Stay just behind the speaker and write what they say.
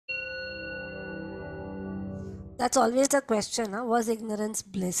That's always the question, huh? Was ignorance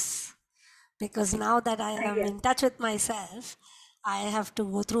bliss? Because now that I am in touch with myself, I have to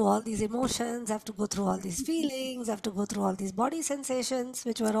go through all these emotions, I have to go through all these feelings, I have to go through all these body sensations,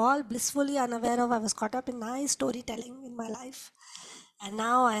 which were all blissfully unaware of. I was caught up in nice storytelling in my life. And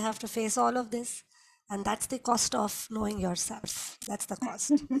now I have to face all of this. And that's the cost of knowing yourself. That's the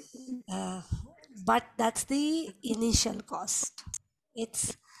cost. Uh, but that's the initial cost.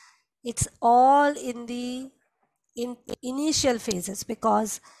 It's all in the initial phases,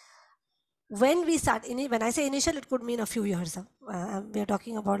 because when we start, when I say initial, it could mean a few years. We are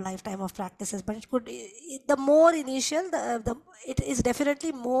talking about lifetime of practices, but it could, the more initial, it is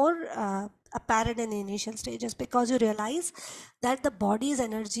definitely more apparent in the initial stages, because you realize that the body's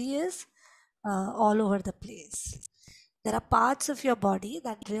energy is all over the place. There are parts of your body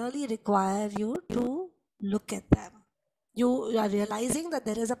that really require you to look at them. You are realizing that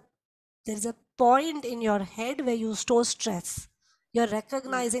there is a point in your head where you store stress. You're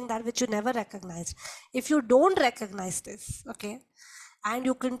recognizing that which you never recognized. If you don't recognize this, okay, and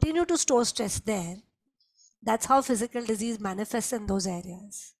you continue to store stress there, that's how physical disease manifests in those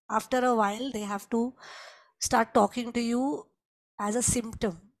areas. After a while, they have to start talking to you as a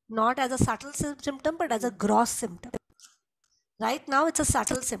symptom, not as a subtle symptom, but as a gross symptom. Right now, it's a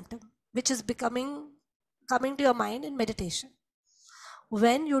subtle symptom, which is coming to your mind in meditation.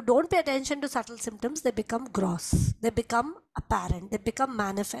 When you don't pay attention to subtle symptoms, they become gross, they become apparent, they become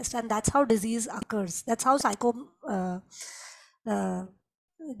manifest, and that's how disease occurs. That's how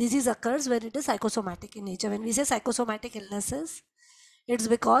disease occurs, when it is psychosomatic in nature. When we say psychosomatic illnesses, it's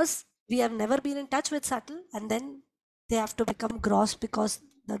because we have never been in touch with subtle, and then they have to become gross, because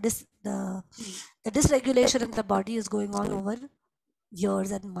the dysregulation in the body is going on over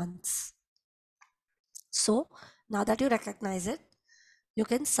years and months. So now that you recognize it, you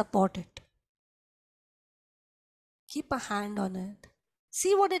can support it. Keep a hand on it.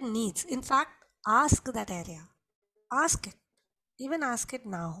 See what it needs. In fact, ask that area. Ask it. Even ask it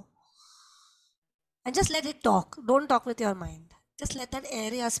now. And just let it talk. Don't talk with your mind. Just let that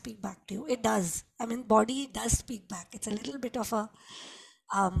area speak back to you. It does. I mean, body does speak back. It's a little bit of a,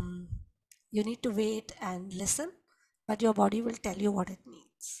 you need to wait and listen, but your body will tell you what it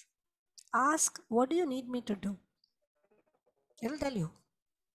needs. Ask, what do you need me to do? It'll tell you.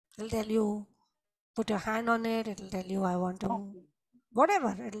 It'll tell you, put your hand on it. It'll tell you, I want to,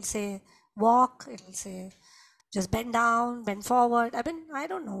 whatever. It'll say, walk. It'll say, just bend down, bend forward. I mean, I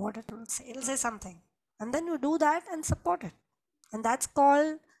don't know what it will say. It'll say something. And then you do that and support it. And that's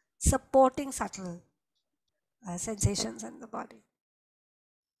called supporting subtle sensations in the body.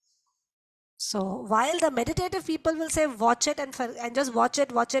 So while the meditative people will say, watch it and just watch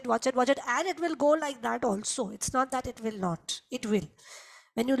it, and it will go like that also. It's not that it will not. It will.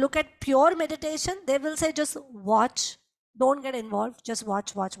 When you look at pure meditation, they will say, just watch, don't get involved, just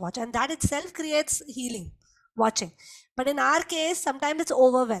watch. And that itself creates healing, watching. But in our case, sometimes it's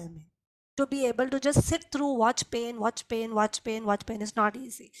overwhelming. To be able to just sit through, watch pain is not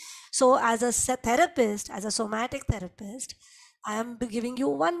easy. So as a therapist, as a somatic therapist, I am giving you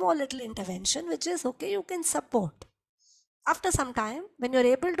one more little intervention, which is, okay, you can support. After some time, when you're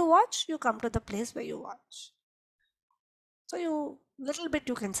able to watch, you come to the place where you watch. So you, little bit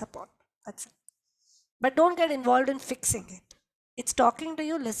you can support. That's it. But don't get involved in fixing it. It's talking to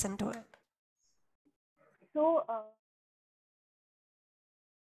you, listen to it. So